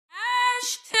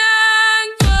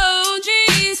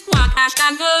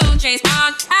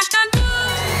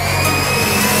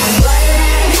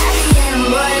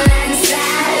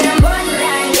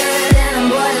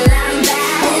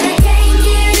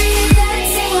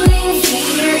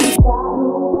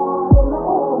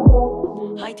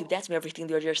that's me, everything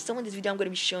there. So in this video I'm going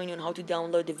to be showing you on how to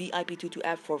download the VIP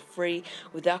Tutuapp for free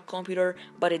without computer,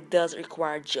 but it does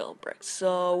require jailbreak.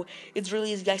 So it's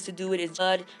really easy, guys, to do it.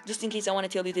 But just in case, I want to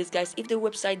tell you this, guys, if the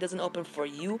website doesn't open for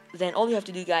you, then all you have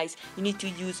to do, guys, you need to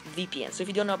use VPN. So if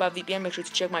you don't know about VPN, make sure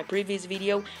to check my previous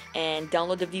video and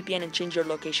download the VPN and change your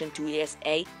location to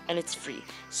ESA, and it's free.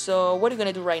 So what you're going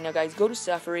to do right now, guys, go to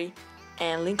Safari,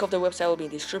 and link of the website will be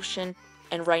in the description,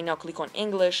 and right now click on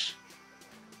English,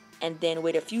 and then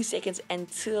wait a few seconds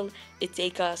until it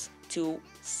takes us to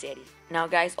SETI. Now,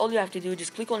 guys, all you have to do is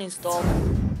just click on install,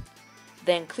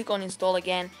 then click on install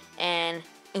again, and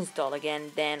install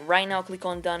again. Then right now click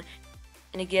on done,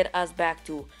 and it get us back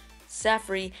to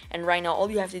Safari. And right now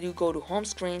all you have to do, go to home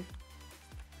screen,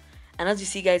 and as you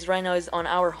see, guys, right now is on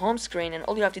our home screen, and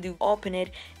all you have to do, open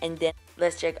it, and then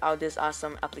let's check out this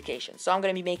awesome application. So I'm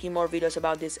gonna be making more videos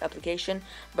about this application,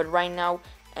 but right now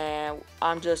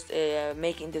I'm just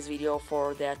making this video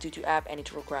for the Tutuapp, and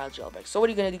it requires jailbreak. So what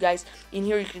you're gonna do, guys, in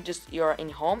here you're in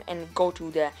home, and go to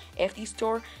the FT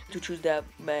store to choose the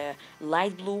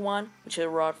light blue one, which is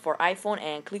for iPhone,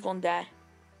 and click on that.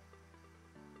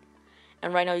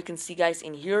 And right now you can see, guys,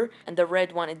 in here, and the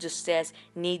red one, it just says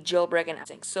need jailbreak and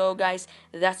everything. So guys,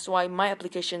 that's why my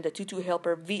application, the Tutu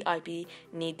Helper VIP,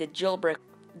 need the jailbreak.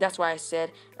 That's why I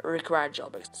said require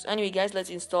jailbreak. So anyway, guys, let's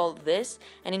install this,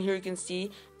 and in here you can see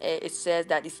it says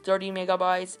that it's 30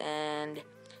 megabytes, and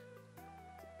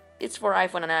it's for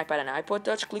iPhone and iPad and iPod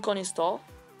Touch. Click on install,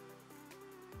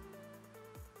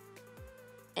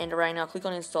 and right now click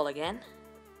on install again,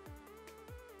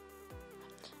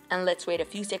 and let's wait a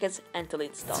few seconds until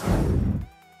it's done.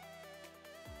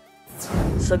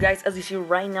 So guys, as you see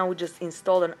right now, we just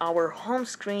installed on our home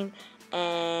screen,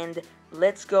 and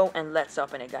let's go and let's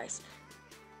open it, guys.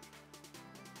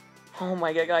 Oh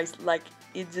my god, guys, like,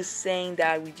 it's just saying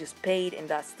that we just paid and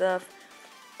that stuff.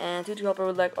 And Tutu Helper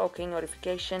would like, okay,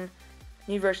 notification,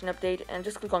 new version update, and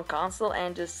just click on cancel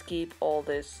and just skip all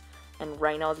this. And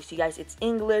right now, as you see, guys, it's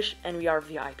English and we are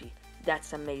VIP.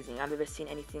 That's amazing. I've never seen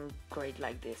anything great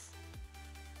like this.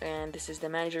 And this is the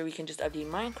manager. We can just update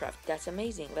Minecraft. That's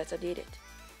amazing. Let's update it.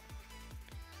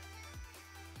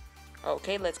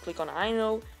 Okay, let's click on I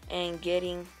know and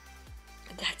getting.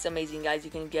 That's amazing, guys.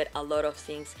 You can get a lot of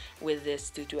things with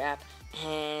this Tutuapp.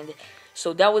 And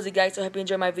so that was it, guys. So I hope you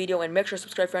enjoyed my video, and make sure to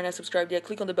subscribe if you're not subscribed yet.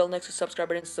 Click on the bell next to subscribe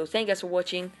button. So thank you guys for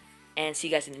watching, and see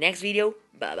you guys in the next video.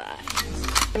 Bye bye.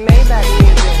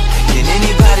 Can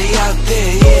anybody out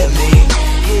there hear me?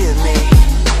 Hear me?